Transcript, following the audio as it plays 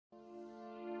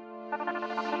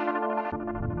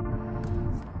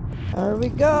There we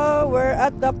go. We're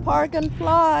at the Park and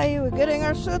Fly. We're getting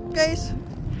our suitcase.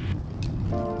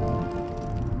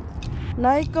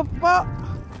 Naiko po.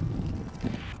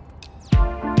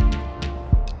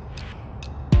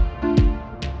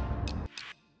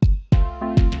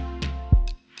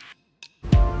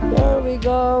 There we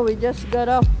go. We just got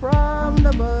off from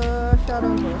the bus,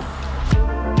 shuttle bus.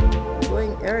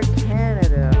 Going Air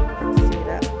Canada. Let's see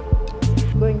that.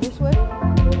 Going this way?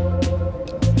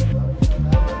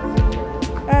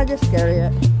 Just carry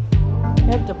it.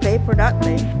 You have to pay for that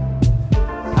thing.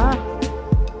 Ah.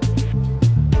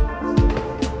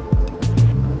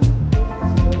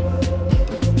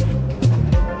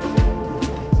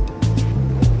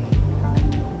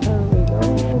 There we go.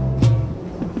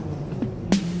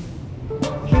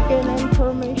 Chicken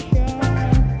information.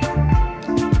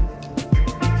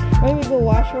 Maybe go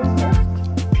washroom first.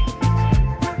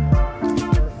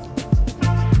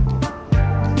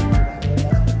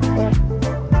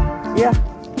 Yeah.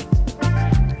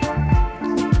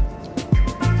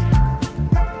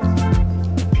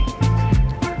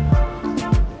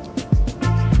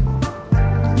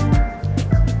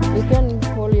 You can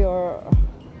pull your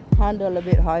handle a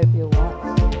bit high if you want.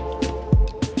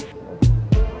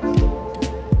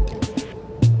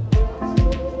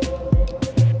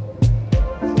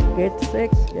 Gate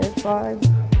 6, gate 5.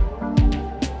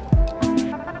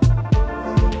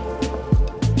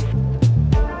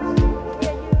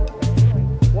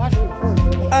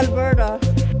 Alberta.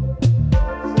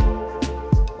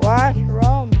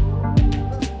 Washroom.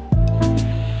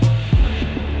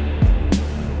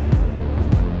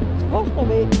 Supposed to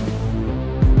be.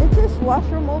 It's just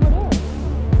washroom over there.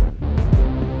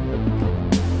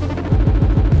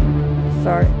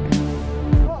 Sorry.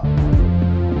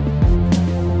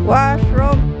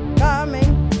 Washroom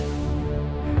coming.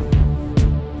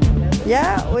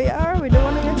 Yeah, we are. We don't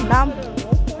want to get numb.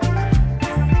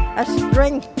 A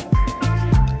string.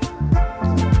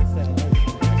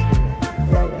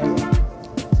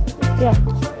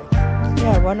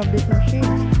 Yeah, one of these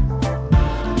machines.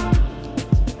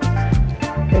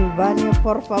 El baño,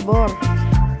 por favor.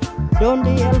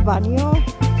 ¿Dónde el baño?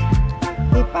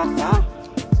 ¿Qué pasa?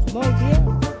 Muy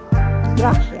bien.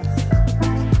 Gracias.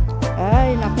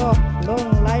 Ay, nako.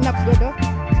 Long line up good, oh.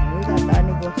 Uy, nataan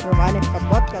ni Boss Romanes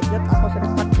kabot. Kadyat ako sa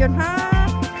nagpatyon, ha?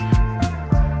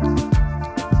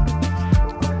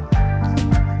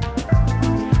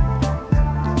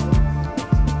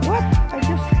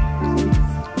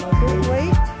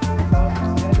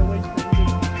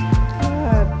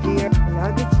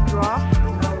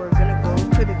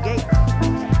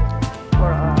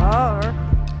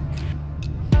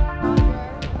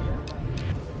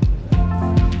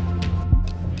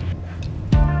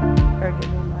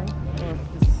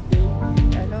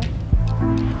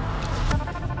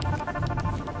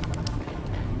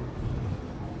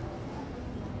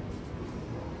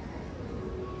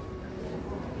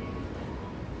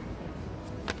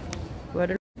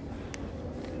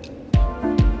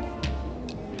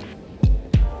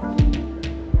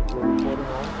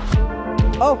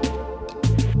 Oh.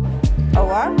 Oh,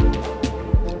 what?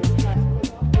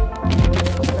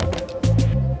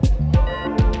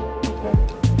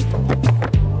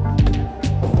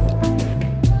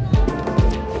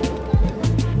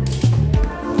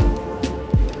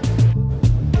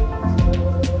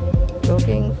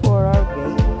 Looking for our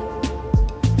gate.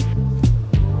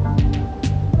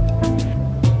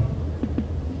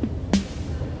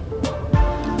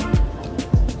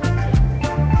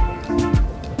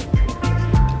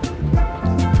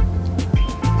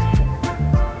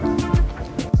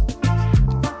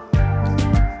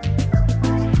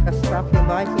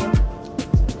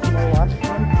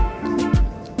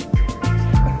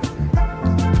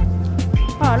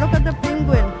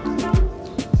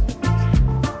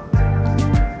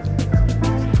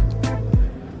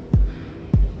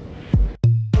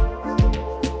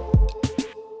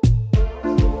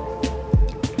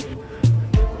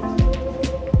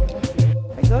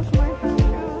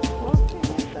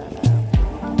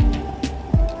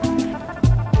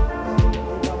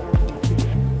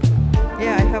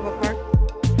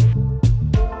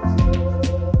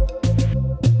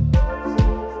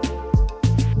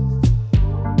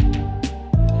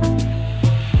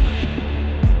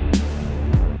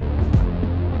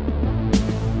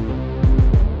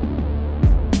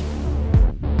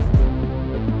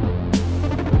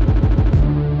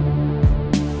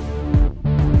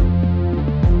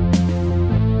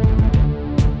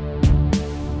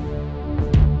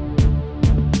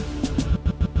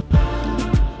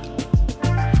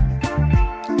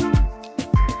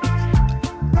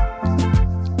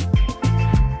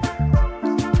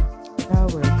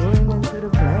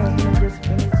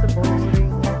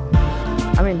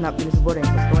 Nabilis boring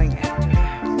ko going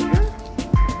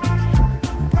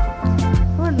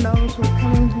who knows who's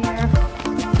coming here?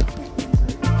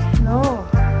 No.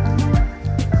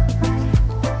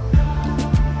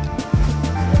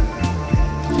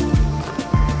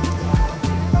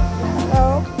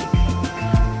 Hello.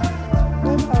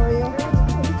 Good, how are you?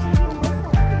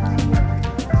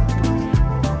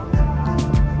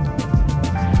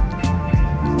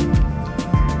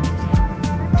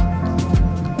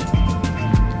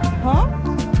 Huh?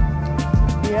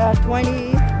 Yeah,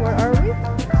 20, where are we?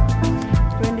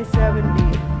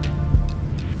 2070.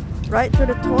 Right to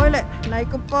the toilet.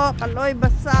 Naiko po, Kaloy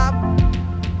Basab.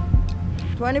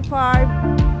 25.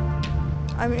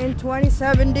 I'm in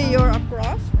 2070, you're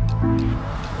across.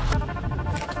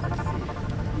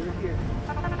 You're here.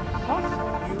 Huh?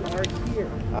 You are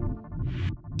here.